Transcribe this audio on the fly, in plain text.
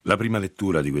La prima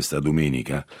lettura di questa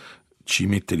domenica ci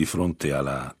mette di fronte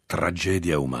alla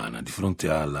tragedia umana, di fronte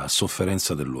alla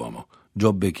sofferenza dell'uomo.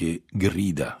 Giobbe che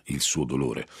grida il suo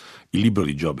dolore. Il libro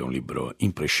di Giobbe è un libro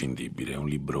imprescindibile, è un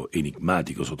libro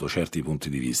enigmatico sotto certi punti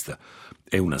di vista.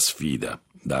 È una sfida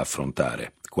da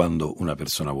affrontare quando una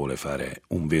persona vuole fare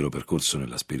un vero percorso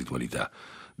nella spiritualità.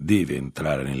 Deve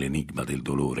entrare nell'enigma del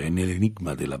dolore e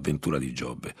nell'enigma dell'avventura di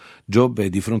Giobbe. Giobbe è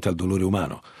di fronte al dolore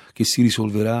umano che si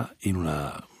risolverà in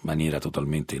una maniera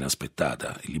totalmente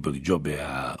inaspettata. Il libro di Giobbe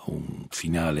ha un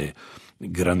finale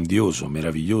grandioso,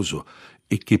 meraviglioso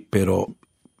e che però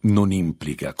non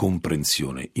implica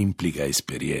comprensione, implica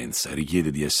esperienza, richiede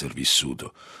di essere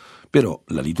vissuto. Però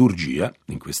la liturgia,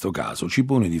 in questo caso, ci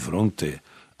pone di fronte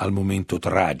al momento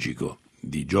tragico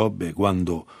di Giobbe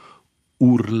quando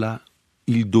urla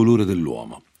il dolore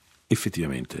dell'uomo.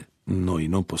 Effettivamente noi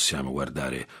non possiamo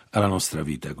guardare alla nostra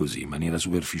vita così, in maniera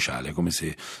superficiale, come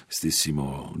se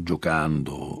stessimo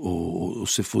giocando o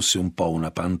se fosse un po'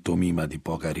 una pantomima di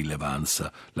poca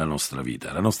rilevanza la nostra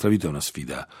vita. La nostra vita è una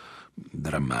sfida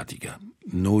drammatica.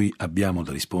 Noi abbiamo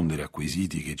da rispondere a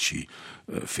quesiti che ci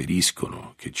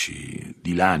feriscono, che ci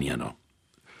dilaniano.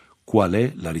 Qual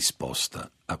è la risposta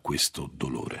a questo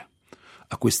dolore?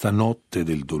 A questa notte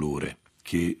del dolore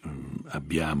che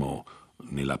abbiamo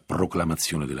nella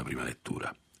proclamazione della prima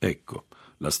lettura. Ecco,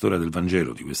 la storia del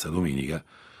Vangelo di questa domenica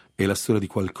è la storia di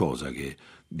qualcosa che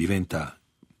diventa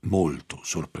molto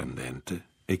sorprendente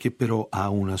e che però ha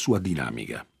una sua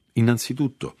dinamica.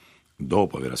 Innanzitutto,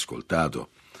 dopo aver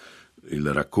ascoltato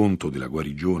il racconto della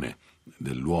guarigione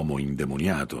dell'uomo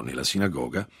indemoniato nella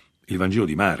sinagoga, il Vangelo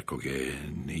di Marco, che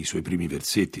nei suoi primi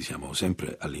versetti, siamo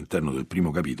sempre all'interno del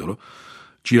primo capitolo,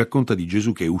 ci racconta di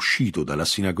Gesù che, uscito dalla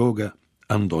sinagoga,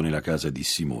 andò nella casa di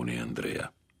Simone e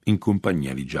Andrea, in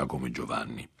compagnia di Giacomo e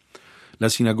Giovanni. La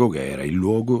sinagoga era il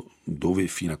luogo dove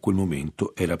fino a quel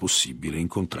momento era possibile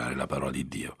incontrare la parola di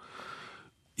Dio.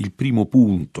 Il primo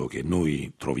punto che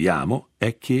noi troviamo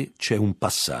è che c'è un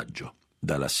passaggio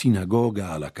dalla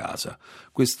sinagoga alla casa.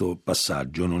 Questo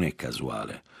passaggio non è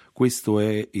casuale, questo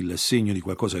è il segno di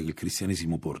qualcosa che il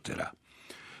cristianesimo porterà.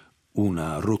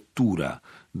 Una rottura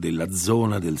della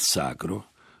zona del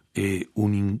sacro e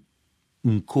un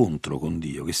incontro con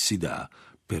Dio che si dà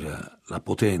per la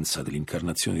potenza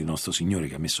dell'incarnazione di nostro Signore,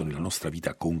 che ha messo nella nostra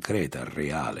vita concreta,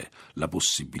 reale, la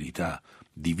possibilità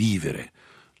di vivere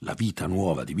la vita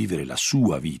nuova, di vivere la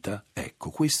sua vita.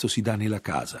 Ecco, questo si dà nella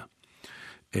casa.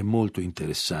 È molto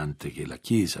interessante che la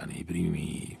Chiesa nei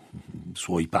primi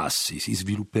suoi passi si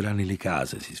svilupperà nelle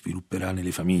case, si svilupperà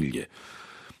nelle famiglie.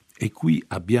 E qui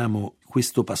abbiamo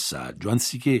questo passaggio.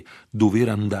 Anziché dover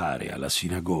andare alla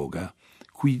sinagoga,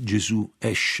 qui Gesù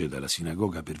esce dalla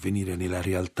sinagoga per venire nella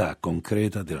realtà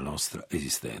concreta della nostra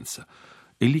esistenza.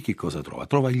 E lì che cosa trova?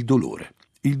 Trova il dolore.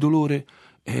 Il dolore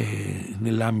è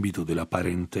nell'ambito della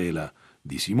parentela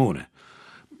di Simone.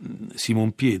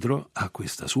 Simon Pietro ha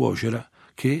questa suocera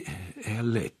che è a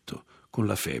letto con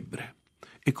la febbre.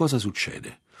 E cosa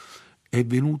succede? È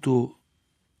venuto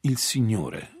il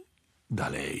Signore da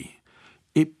lei,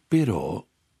 e però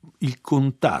il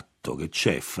contatto che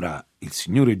c'è fra il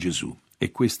Signore Gesù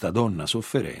e questa donna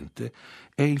sofferente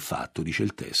è il fatto, dice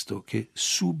il testo, che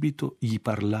subito gli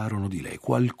parlarono di lei.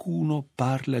 Qualcuno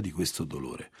parla di questo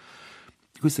dolore.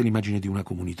 Questa è l'immagine di una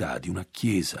comunità, di una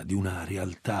chiesa, di una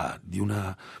realtà, di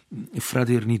una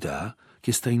fraternità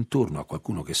che sta intorno a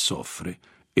qualcuno che soffre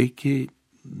e che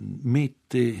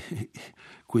mette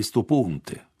questo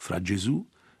ponte fra Gesù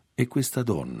e questa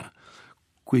donna.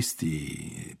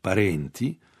 Questi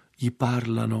parenti gli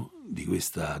parlano di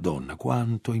questa donna.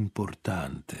 Quanto è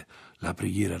importante la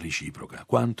preghiera reciproca,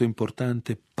 quanto è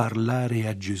importante parlare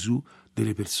a Gesù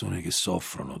delle persone che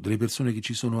soffrono, delle persone che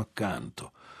ci sono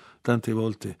accanto. Tante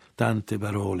volte tante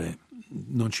parole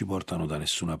non ci portano da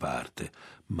nessuna parte,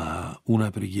 ma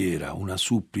una preghiera, una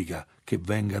supplica che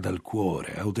venga dal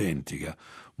cuore, autentica,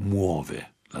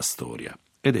 muove la storia.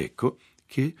 Ed ecco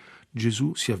che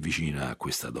Gesù si avvicina a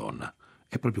questa donna.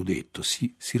 È proprio detto,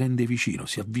 si rende vicino,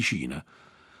 si avvicina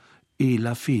e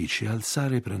la fece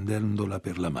alzare prendendola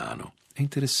per la mano. È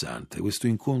interessante questo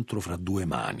incontro fra due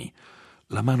mani,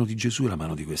 la mano di Gesù e la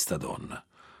mano di questa donna.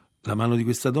 La mano di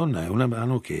questa donna è una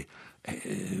mano che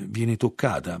viene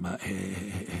toccata, ma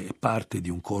è parte di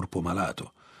un corpo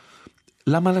malato.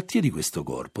 La malattia di questo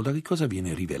corpo, da che cosa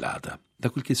viene rivelata? Da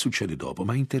quel che succede dopo,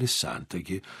 ma è interessante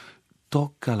che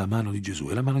tocca la mano di Gesù.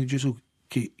 E la mano di Gesù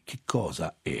che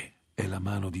cosa è? È la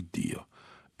mano di Dio,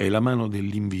 è la mano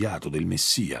dell'inviato, del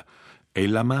Messia, è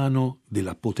la mano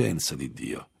della potenza di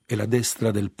Dio, è la destra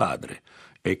del Padre,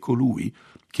 è colui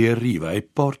che arriva e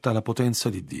porta la potenza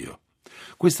di Dio.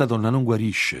 Questa donna non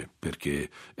guarisce perché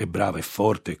è brava, è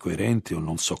forte, è coerente o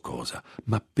non so cosa,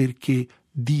 ma perché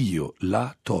Dio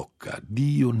la tocca,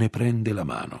 Dio ne prende la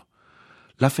mano.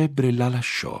 La febbre la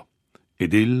lasciò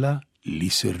ed ella li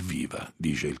serviva,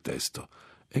 dice il testo.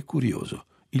 È curioso,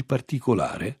 il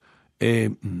particolare è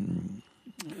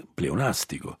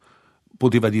pleonastico.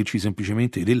 Poteva dirci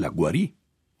semplicemente ed ella guarì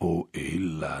o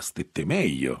ella stette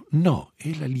meglio. No,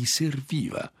 ella li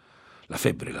serviva. La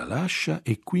febbre la lascia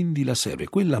e quindi la serve.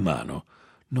 Quella mano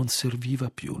non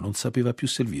serviva più, non sapeva più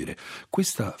servire.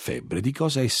 Questa febbre di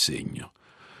cosa è segno?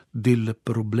 Del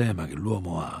problema che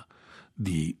l'uomo ha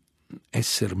di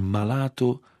essere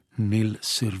malato nel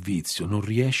servizio, non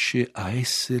riesce a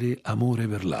essere amore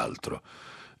per l'altro.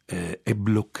 È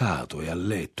bloccato, è a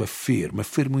letto, è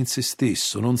fermo in se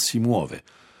stesso, non si muove.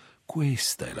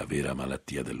 Questa è la vera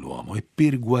malattia dell'uomo e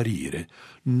per guarire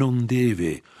non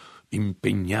deve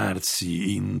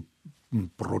impegnarsi in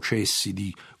processi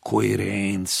di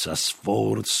coerenza,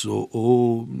 sforzo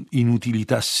o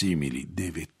inutilità simili,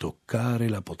 deve toccare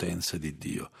la potenza di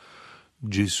Dio.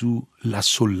 Gesù la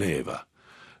solleva,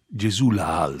 Gesù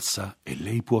la alza e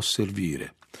lei può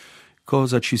servire.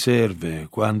 Cosa ci serve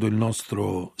quando il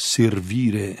nostro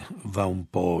servire va un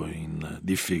po' in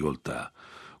difficoltà?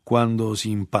 Quando si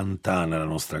impantana la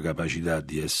nostra capacità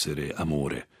di essere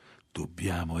amore?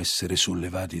 Dobbiamo essere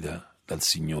sollevati dal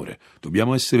Signore,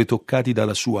 dobbiamo essere toccati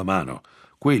dalla sua mano,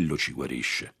 quello ci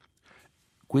guarisce.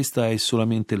 Questa è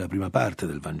solamente la prima parte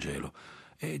del Vangelo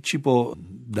e ci può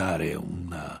dare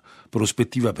una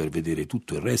prospettiva per vedere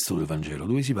tutto il resto del Vangelo,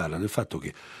 dove si parla del fatto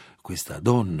che questa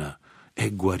donna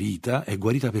è guarita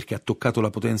perché ha toccato la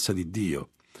potenza di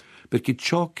Dio, perché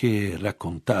ciò che è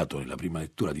raccontato nella prima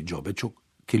lettura di Giobbe è ciò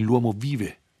che l'uomo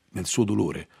vive nel suo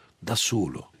dolore da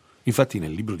solo. Infatti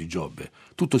nel libro di Giobbe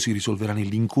tutto si risolverà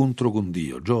nell'incontro con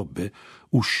Dio. Giobbe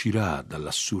uscirà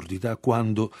dall'assurdità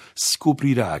quando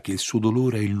scoprirà che il suo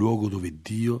dolore è il luogo dove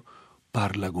Dio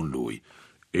parla con lui.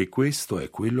 E questo è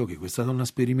quello che questa donna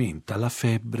sperimenta. La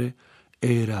febbre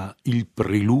era il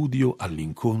preludio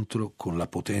all'incontro con la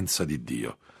potenza di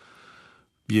Dio.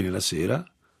 Viene la sera,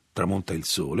 tramonta il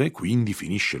sole, quindi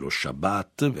finisce lo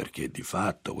Shabbat, perché di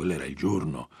fatto quello era il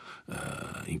giorno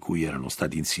in cui erano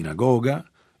stati in sinagoga,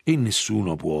 e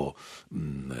nessuno può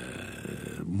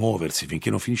muoversi finché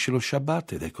non finisce lo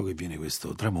Shabbat, ed ecco che viene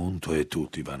questo tramonto e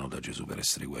tutti vanno da Gesù per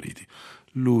essere guariti.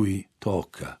 Lui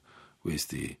tocca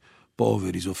questi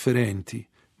poveri sofferenti,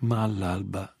 ma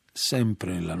all'alba,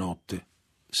 sempre nella notte,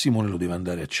 Simone lo deve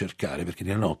andare a cercare perché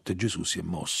nella notte Gesù si è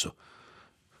mosso,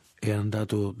 è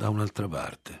andato da un'altra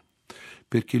parte,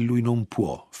 perché lui non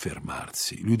può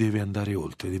fermarsi, lui deve andare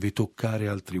oltre, deve toccare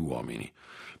altri uomini,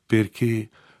 perché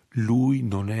lui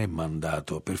non è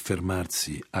mandato per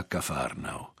fermarsi a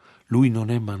Cafarnao, lui non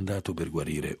è mandato per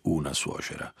guarire una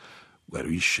suocera,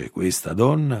 guarisce questa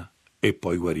donna e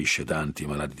poi guarisce tanti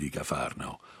malati di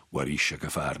Cafarnao, guarisce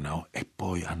Cafarnao e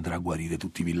poi andrà a guarire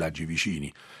tutti i villaggi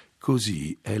vicini.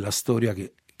 Così è la storia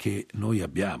che noi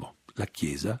abbiamo. La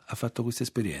Chiesa ha fatto questa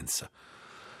esperienza.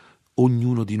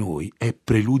 Ognuno di noi è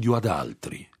preludio ad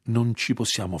altri, non ci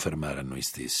possiamo fermare a noi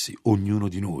stessi. Ognuno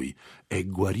di noi è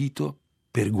guarito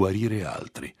per guarire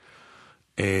altri,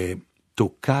 è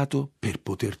toccato per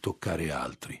poter toccare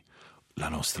altri. La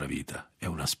nostra vita è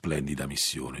una splendida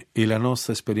missione e la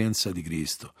nostra esperienza di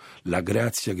Cristo, la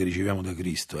grazia che riceviamo da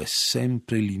Cristo è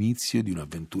sempre l'inizio di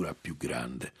un'avventura più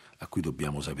grande a cui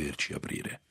dobbiamo saperci aprire.